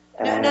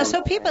 No,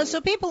 so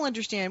people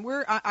understand.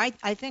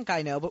 I think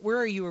I know, but where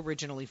are you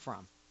originally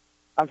from?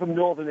 I'm from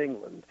Northern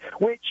England,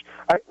 which,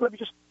 let me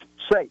just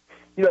say,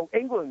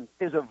 England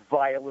is a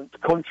violent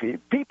country.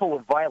 People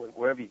are violent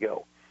wherever you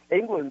go.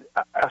 England,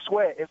 I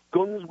swear, if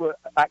guns were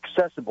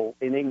accessible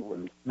in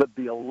England, there'd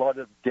be a lot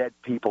of dead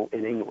people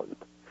in England.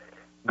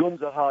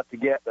 Guns are hard to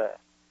get there.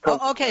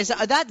 Oh, okay, so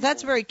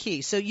that's very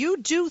key. So you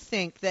do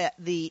think that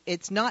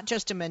it's not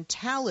just a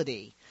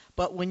mentality,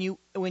 but when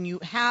you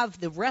have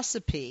the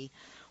recipe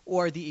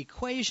or the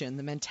equation,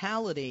 the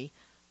mentality,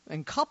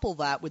 and couple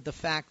that with the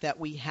fact that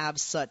we have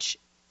such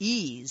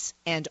ease,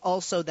 and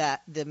also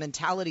that the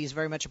mentality is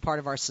very much a part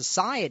of our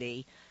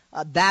society,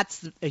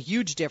 That's a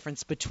huge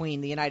difference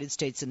between the United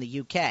States and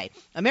the UK.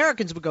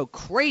 Americans would go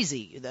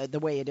crazy the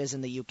way it is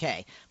in the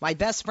UK. My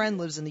best friend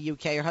lives in the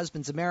UK. Her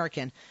husband's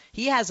American.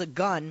 He has a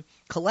gun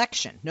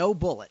collection, no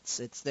bullets.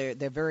 They're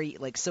very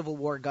like Civil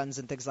War guns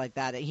and things like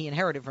that he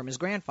inherited from his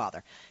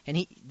grandfather.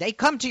 And they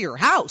come to your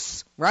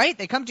house, right?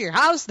 They come to your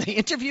house. They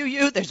interview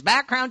you. There's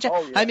background check.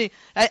 Oh, yeah.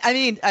 I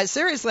mean,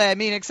 seriously. I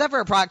mean, except for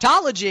a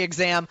proctology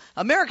exam,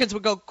 Americans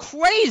would go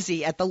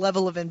crazy at the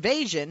level of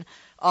invasion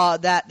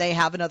that they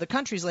have in other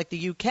countries like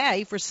the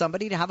UK for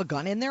somebody to have a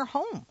gun in their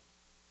home.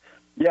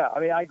 Yeah, I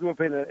mean, I grew up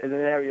in an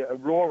area, a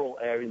rural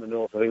area in the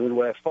north of England,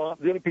 where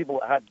the only people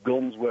that had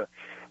guns were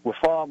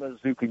farmers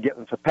who could get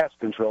them for pest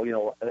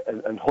control,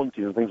 and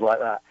hunting and things like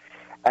that.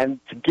 And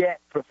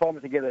for a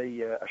farmer to get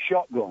a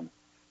shotgun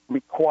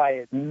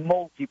required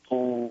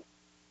multiple,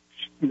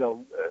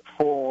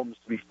 forms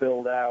to be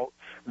filled out,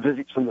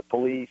 visits from the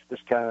police, this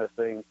kind of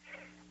thing.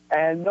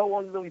 And no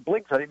one really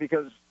blinked at it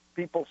because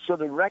people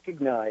sort of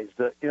recognize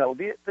that,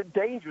 the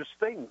dangerous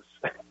things.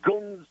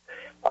 Guns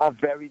are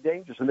very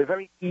dangerous, and they're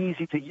very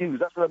easy to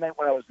use. That's what I meant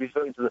when I was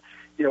referring to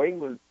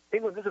England.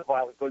 England is a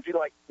violent country,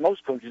 like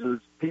most countries.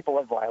 People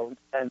are violent,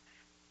 and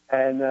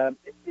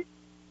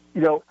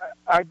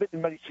I've been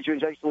in many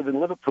situations. I used to live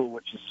in Liverpool,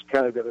 which has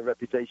kind of got a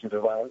reputation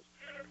for violence.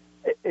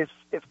 If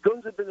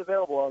guns had been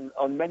available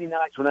on many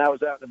nights when I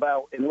was out and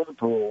about in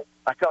Liverpool,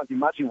 I can't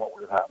imagine what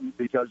would have happened,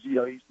 because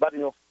it's bad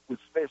enough with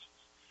fists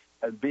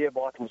and beer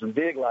bottles and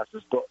beer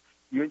glasses, but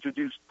you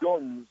introduce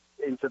guns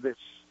into this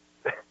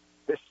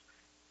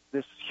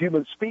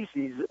human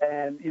species,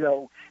 and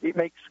it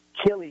makes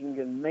killing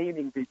and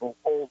maiming people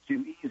all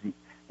too easy.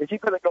 If you're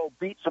going to go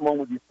beat someone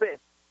with your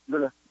fist,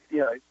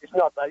 it's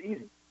not that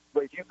easy.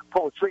 But if you can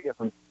pull a trigger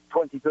from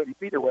 20, 30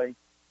 feet away,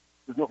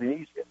 there's nothing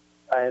easier.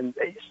 And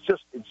it's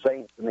just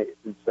insane to me.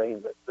 It's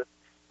insane that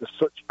there's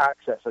such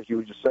access, as you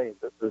were just saying,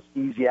 that there's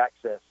easy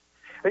access.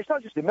 And it's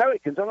not just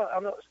Americans.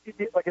 I'm not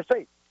like I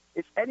say,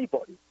 it's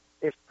anybody.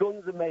 If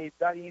guns are made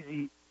that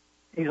easily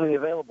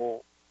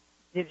available,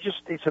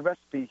 it's a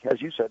recipe,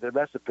 as you said, a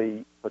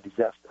recipe for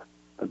disaster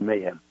and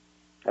mayhem.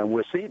 And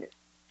we're seeing it,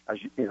 as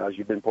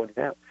you've been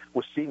pointing out.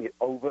 We're seeing it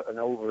over and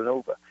over and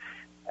over.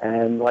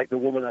 And like the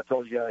woman I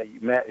told you I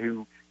met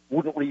who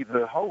wouldn't leave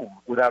her home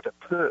without a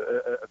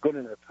gun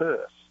in her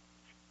purse,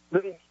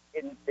 living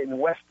in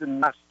western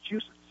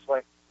Massachusetts.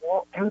 Like,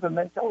 what kind of a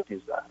mentality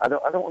is that? I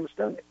don't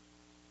understand it.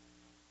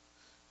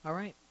 All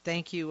right.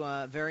 Thank you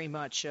very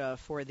much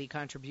for the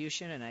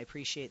contribution, and I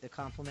appreciate the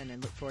compliment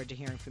and look forward to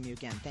hearing from you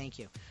again. Thank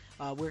you.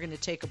 We're going to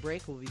take a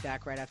break. We'll be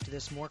back right after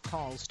this. More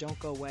calls. Don't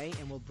go away,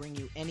 and we'll bring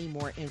you any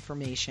more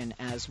information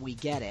as we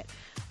get it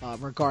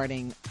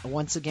regarding,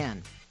 once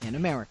again, in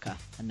America,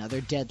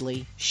 another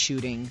deadly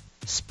shooting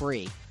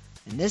spree.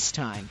 And this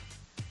time,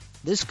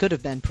 this could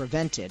have been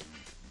prevented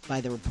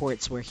by the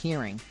reports we're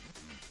hearing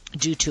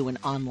due to an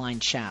online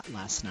chat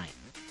last night.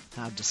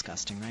 How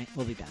disgusting, right?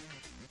 We'll be back.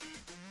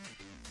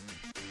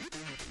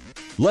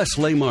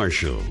 Leslie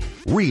Marshall.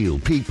 Real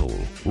people,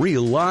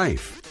 real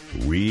life,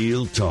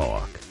 real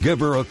talk. Give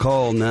her a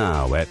call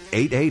now at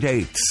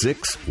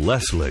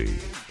 888-6-LESLIE.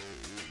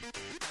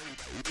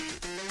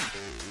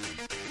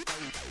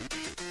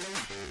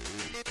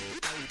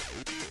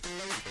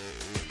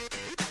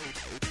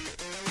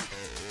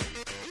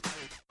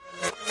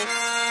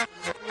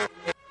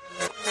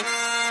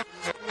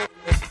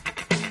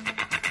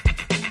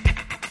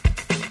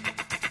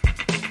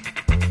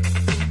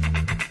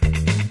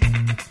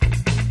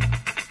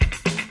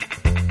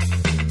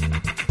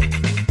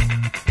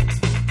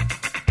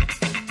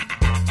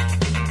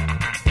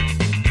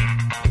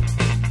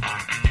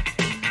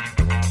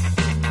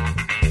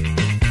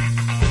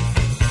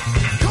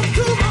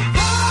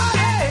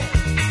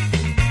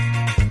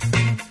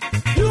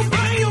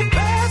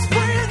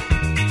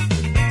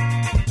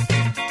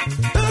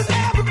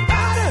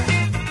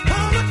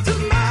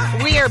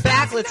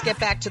 Let's get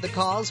back to the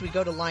calls. We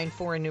go to line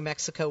 4 in New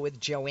Mexico with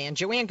Joanne.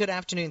 Joanne, good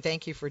afternoon.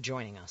 Thank you for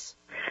joining us.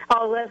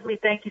 Oh, Leslie,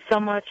 thank you so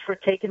much for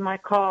taking my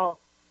call.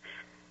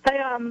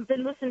 I've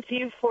been listening to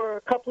you for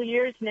a couple of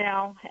years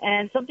now,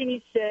 and something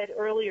you said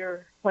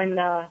earlier when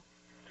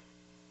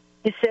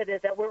you said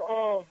that we're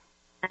all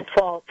at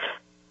fault.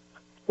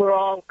 We're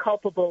all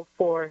culpable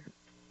for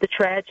the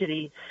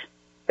tragedies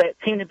that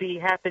seem to be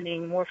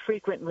happening more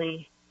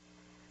frequently.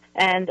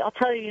 And I'll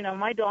tell you,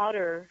 my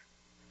daughter,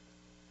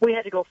 we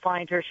had to go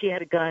find her. She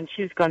had a gun.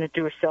 She was going to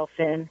do herself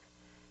in.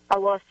 I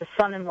lost a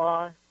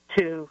son-in-law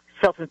to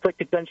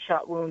self-inflicted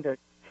gunshot wound.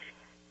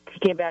 He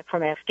came back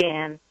from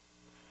Afghan.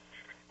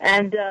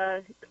 And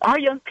our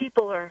young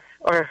people are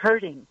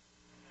hurting.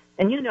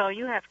 And you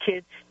have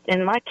kids,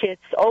 and my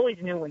kids always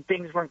knew when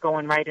things weren't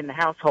going right in the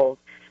household.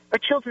 Our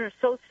children are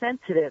so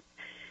sensitive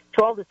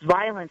to all this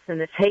violence and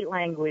this hate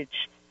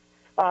language.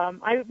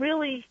 I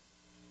really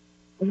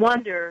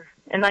wonder,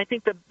 and I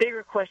think the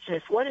bigger question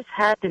is, what has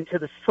happened to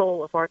the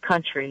soul of our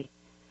country?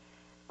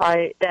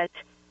 That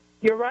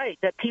you're right,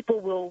 that people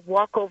will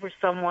walk over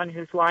someone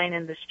who's lying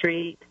in the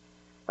street,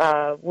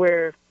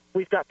 where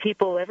we've got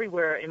people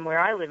everywhere. And where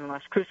I live in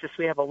Las Cruces,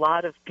 we have a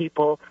lot of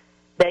people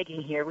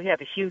begging here. We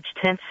have a huge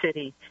tent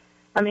city.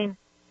 I mean,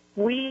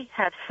 we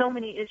have so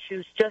many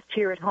issues just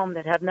here at home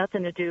that have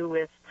nothing to do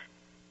with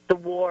the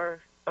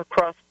war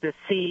across the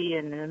sea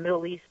and in the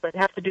Middle East, but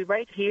have to do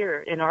right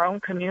here in our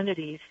own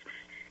communities.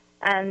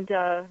 And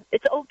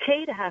it's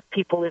okay to have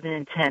people living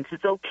in tents.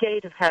 It's okay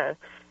to have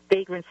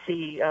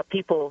vagrancy,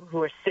 people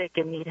who are sick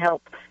and need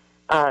help,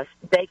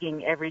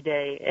 begging every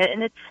day.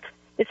 And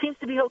it seems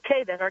to be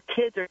okay that our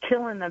kids are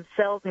killing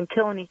themselves and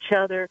killing each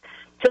other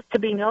just to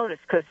be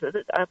noticed, because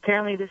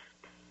apparently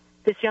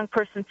this young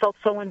person felt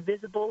so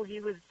invisible.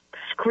 He was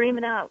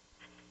screaming out,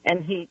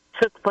 and he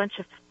took a bunch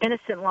of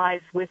innocent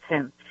lives with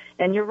him.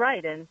 And you're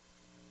right. And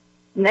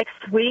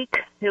next week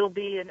it'll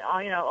be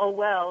oh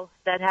well,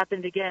 that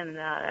happened again.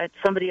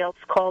 Somebody else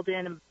called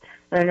in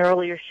an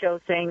earlier show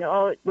saying,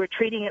 oh, we're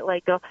treating it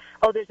like,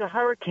 there's a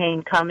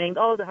hurricane coming.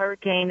 Oh, the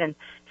hurricane, and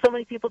so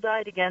many people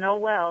died again. Oh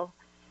well,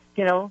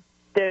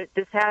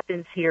 this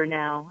happens here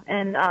now.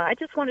 And I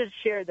just wanted to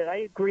share that I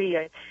agree.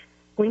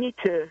 We need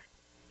to,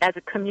 as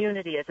a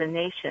community, as a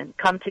nation,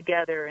 come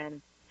together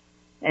and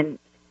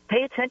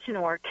pay attention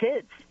to our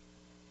kids.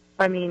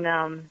 I mean,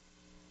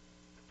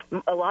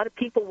 a lot of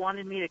people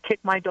wanted me to kick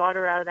my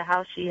daughter out of the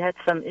house. She had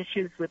some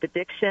issues with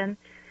addiction,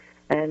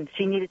 and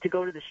she needed to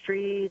go to the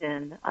street.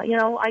 And,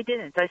 I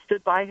didn't. I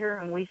stood by her,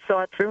 and we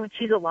saw it through, and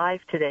she's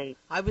alive today.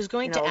 I was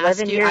going to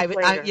ask you,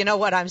 you know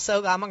what, I'm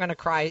going to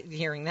cry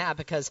hearing that,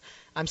 because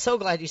I'm so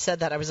glad you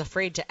said that. I was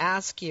afraid to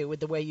ask you with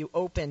the way you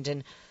opened.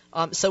 And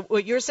so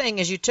what you're saying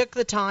is you took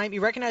the time,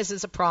 you recognize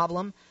it's a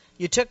problem,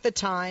 you took the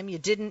time, you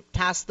didn't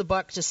pass the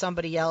buck to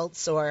somebody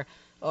else or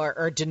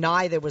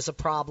deny there was a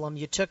problem.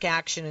 You took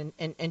action,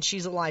 and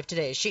she's alive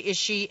today. Is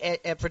she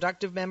a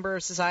productive member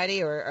of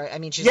society? Or I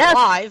mean, she's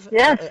alive.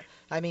 Yes.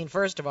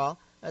 First of all,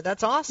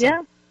 that's awesome.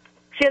 Yeah.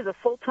 She has a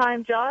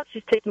full-time job.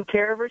 She's taking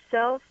care of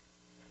herself.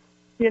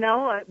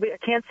 I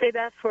can't say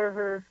that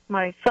for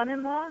my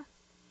son-in-law,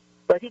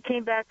 but he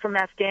came back from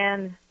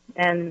Afghan,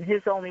 and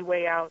his only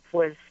way out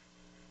was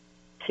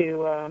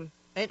to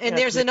And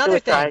there's another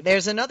suicide. thing.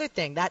 There's another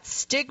thing. That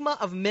stigma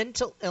of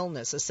mental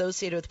illness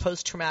associated with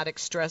post-traumatic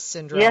stress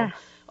syndrome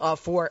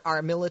for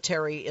our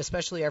military,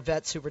 especially our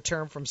vets who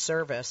return from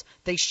service.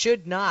 They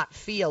should not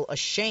feel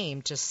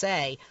ashamed to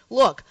say,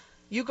 look,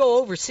 you go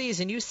overseas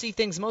and you see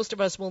things most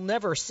of us will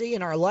never see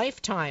in our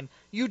lifetime.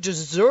 You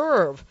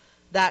deserve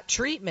that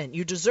treatment.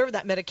 You deserve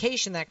that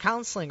medication, that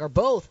counseling, or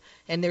both.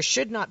 And there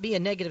should not be a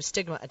negative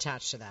stigma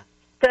attached to that.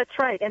 That's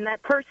right. And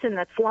that person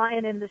that's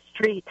lying in the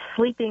street,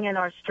 sleeping in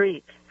our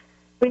streets,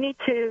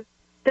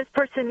 this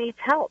person needs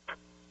help,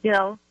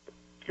 So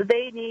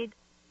they need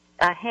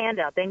a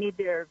handout. They need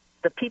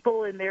the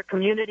people in their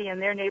community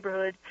and their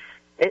neighborhood.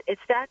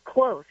 It's that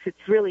close.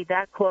 It's really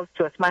that close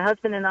to us. My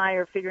husband and I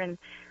are figuring,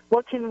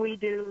 what can we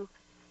do?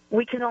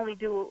 We can only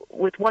do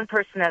with one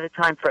person at a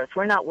time for us.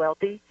 We're not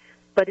wealthy.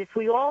 But if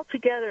we all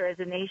together as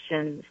a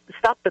nation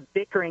stop the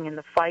bickering and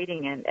the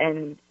fighting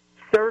and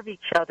serve each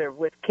other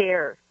with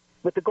care,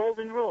 with the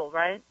golden rule,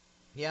 right?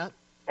 Yeah.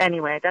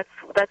 Anyway, that's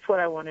what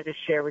I wanted to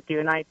share with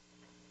you, and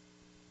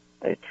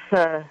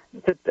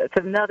it's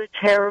another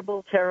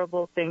terrible,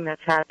 terrible thing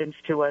that's happened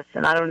to us,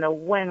 and I don't know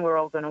when we're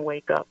all going to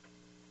wake up.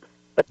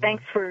 But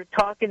thanks for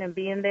talking and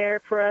being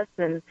there for us,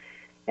 and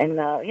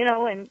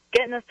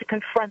getting us to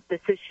confront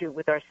this issue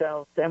with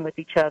ourselves and with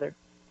each other.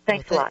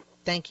 Thanks a lot.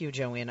 Thank you,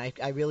 Joanne.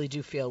 I really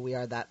do feel we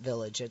are that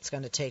village. It's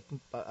going to take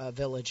a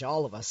village,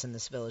 all of us in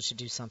this village, to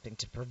do something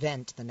to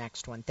prevent the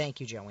next one.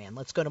 Thank you, Joanne.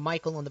 Let's go to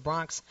Michael in the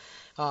Bronx.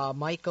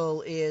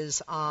 Michael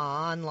is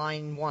on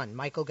line 1.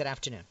 Michael, good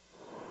afternoon.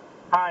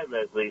 Hi,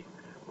 Leslie.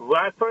 When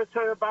I first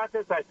heard about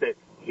this, I said,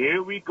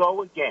 here we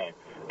go again.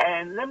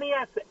 And let me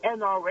ask the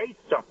NRA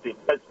something,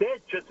 because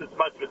they're just as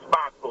much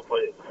responsible for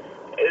this.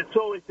 And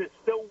so is it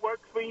still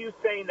works for you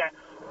saying that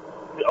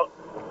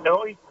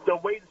the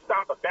way to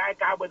stop a bad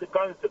guy with a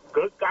gun is a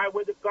good guy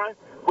with a gun,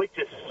 which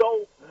is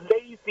so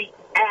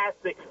lazy-ass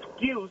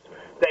excuse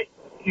that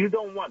you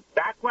don't want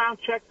background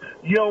checks,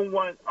 you don't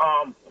want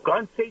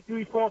gun safety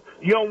reform,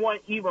 you don't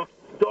want even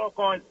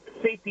doggone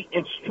safety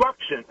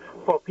instruction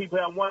for people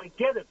that want to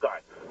get a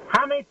gun.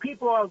 How many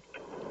people are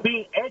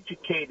being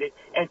educated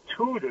and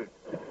tutored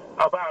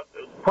about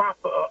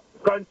proper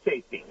gun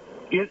safety?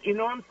 You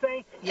know what I'm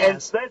saying?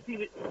 Yes. And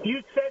Leslie,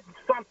 you said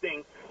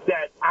something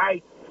that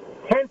I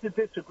tend to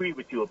disagree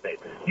with you a bit.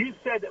 You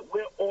said that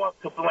we're all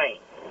to blame.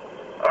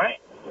 All right?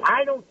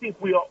 I don't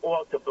think we are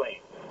all to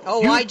blame.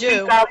 Oh, I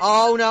do. I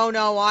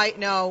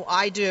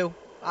do.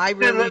 I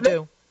really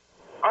do.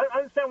 I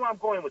understand where I'm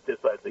going with this,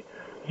 Leslie.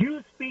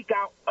 You speak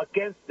out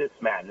against this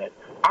madness.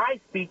 I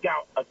speak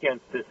out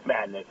against this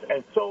madness,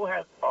 and so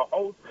have a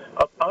host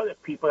of other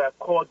people that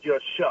called your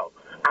show.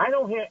 I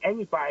don't hear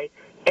anybody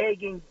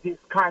egging this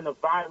kind of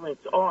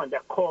violence on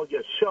that called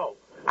your show.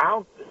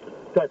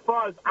 So as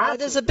far as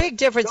there's a big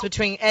difference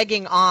between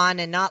egging on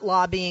and not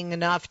lobbying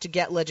enough to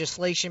get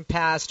legislation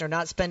passed, or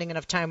not spending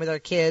enough time with our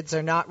kids,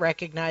 or not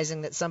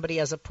recognizing that somebody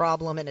has a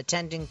problem and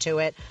attending to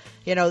it.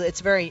 You know,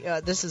 it's very.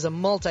 This is a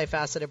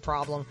multifaceted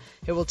problem.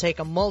 It will take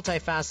a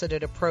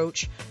multifaceted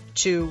approach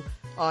to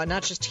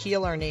not just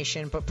heal our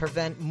nation, but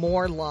prevent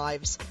more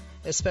lives,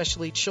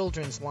 especially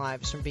children's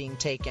lives, from being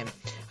taken.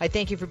 I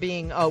thank you for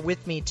being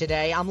with me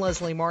today. I'm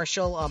Leslie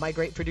Marshall. My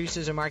great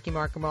producers are Mark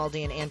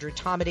Grimaldi and Andrew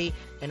Tomedy,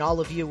 and all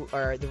of you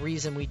are the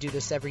reason we do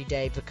this every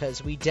day,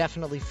 because we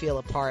definitely feel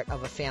a part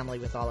of a family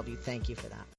with all of you. Thank you for that.